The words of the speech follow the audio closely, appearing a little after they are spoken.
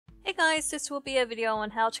guys, this will be a video on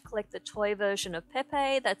how to collect the toy version of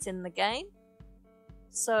Pepe that's in the game.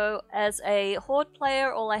 So as a Horde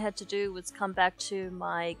player, all I had to do was come back to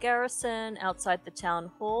my garrison outside the town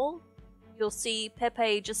hall. You'll see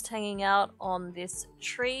Pepe just hanging out on this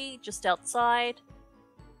tree just outside.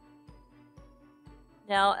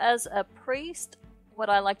 Now as a priest, what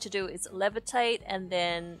I like to do is levitate and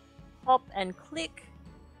then hop and click.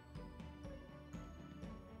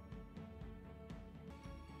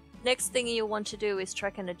 Next thing you'll want to do is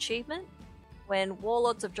track an achievement. When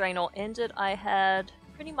Warlords of Draenor ended, I had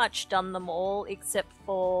pretty much done them all except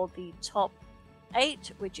for the top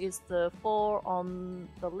 8, which is the 4 on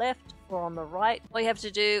the left, 4 on the right. All you have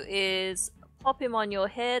to do is pop him on your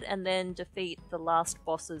head and then defeat the last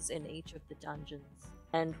bosses in each of the dungeons,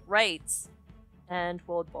 and raids, and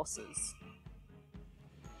world bosses.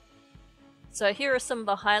 So here are some of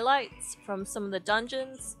the highlights from some of the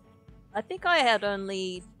dungeons. I think I had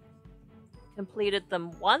only completed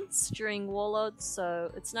them once during Warlords,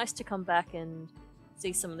 so it's nice to come back and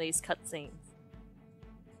see some of these cutscenes.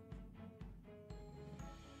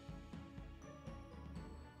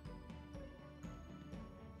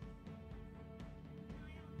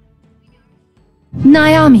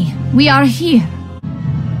 Naomi, we are here.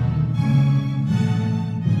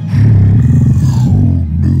 Who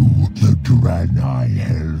knew the Draenor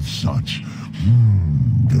held such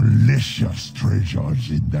delicious treasures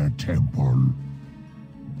in their temple?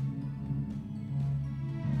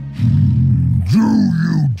 Do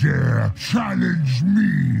you dare challenge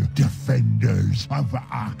me, defenders of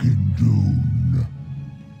Akendun?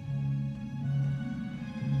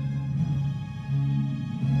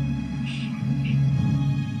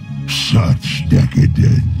 Such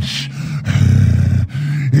decadence.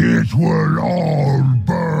 It will all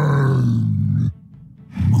burn.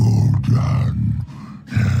 Gul'dan.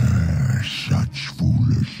 Such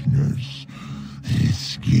foolishness.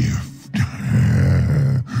 This gift.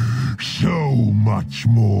 So much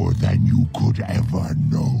more than you could ever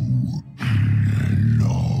know.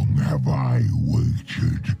 Long have I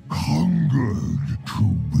waited, hungered to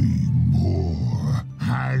be more.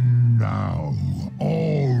 And now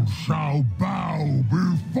all shall bow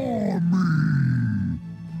before me.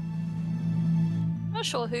 I'm not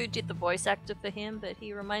sure who did the voice actor for him, but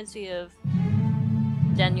he reminds me of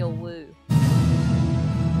Daniel Wu.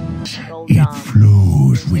 It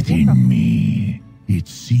flows within me. It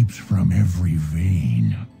seeps from every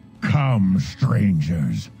vein. Come,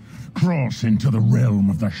 strangers. Cross into the realm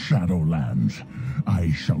of the Shadowlands.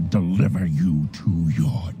 I shall deliver you to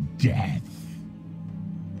your death.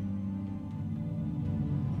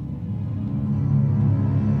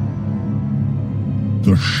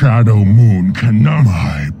 The Shadow Moon cannot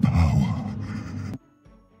my power.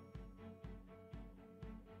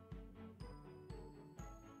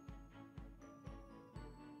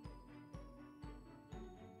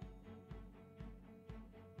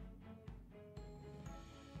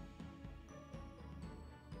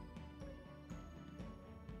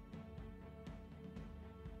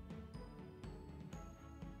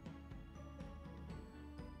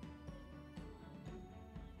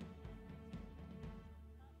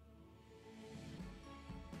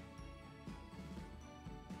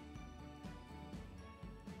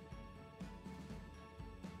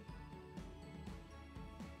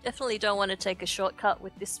 Definitely don't want to take a shortcut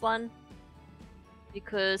with this one,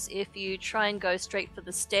 because if you try and go straight for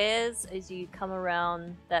the stairs as you come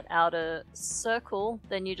around that outer circle,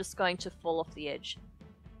 then you're just going to fall off the edge.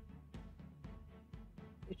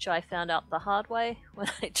 Which I found out the hard way when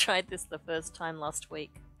I tried this the first time last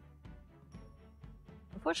week.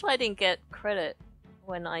 Unfortunately I didn't get credit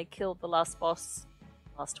when I killed the last boss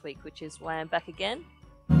last week, which is why I'm back again.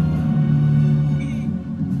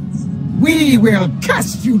 We will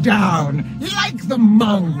cast you down like the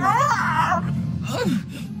mongrel.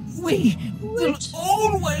 We will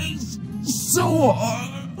always soar.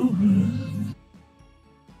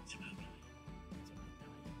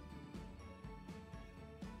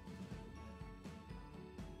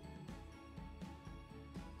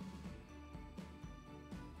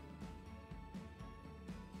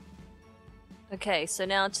 Okay, so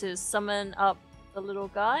now to summon up the little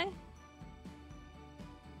guy.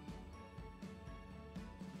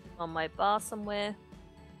 On my bar somewhere.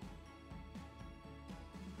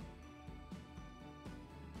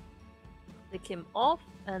 Click him off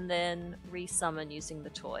and then resummon using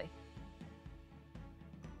the toy.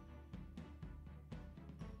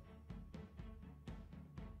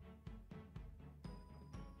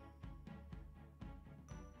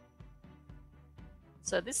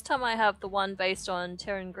 So this time I have the one based on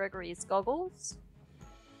Terran Gregory's goggles.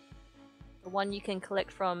 The one you can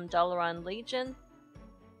collect from Dalaran Legion.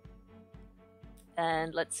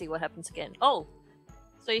 And let's see what happens again. Oh!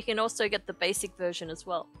 So you can also get the basic version as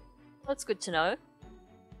well. That's good to know.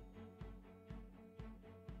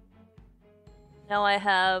 Now I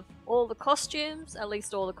have all the costumes, at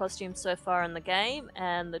least all the costumes so far in the game,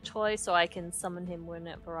 and the toy so I can summon him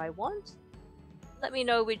whenever I want. Let me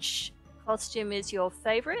know which costume is your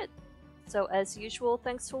favorite. So as usual,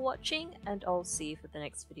 thanks for watching, and I'll see you for the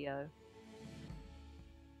next video.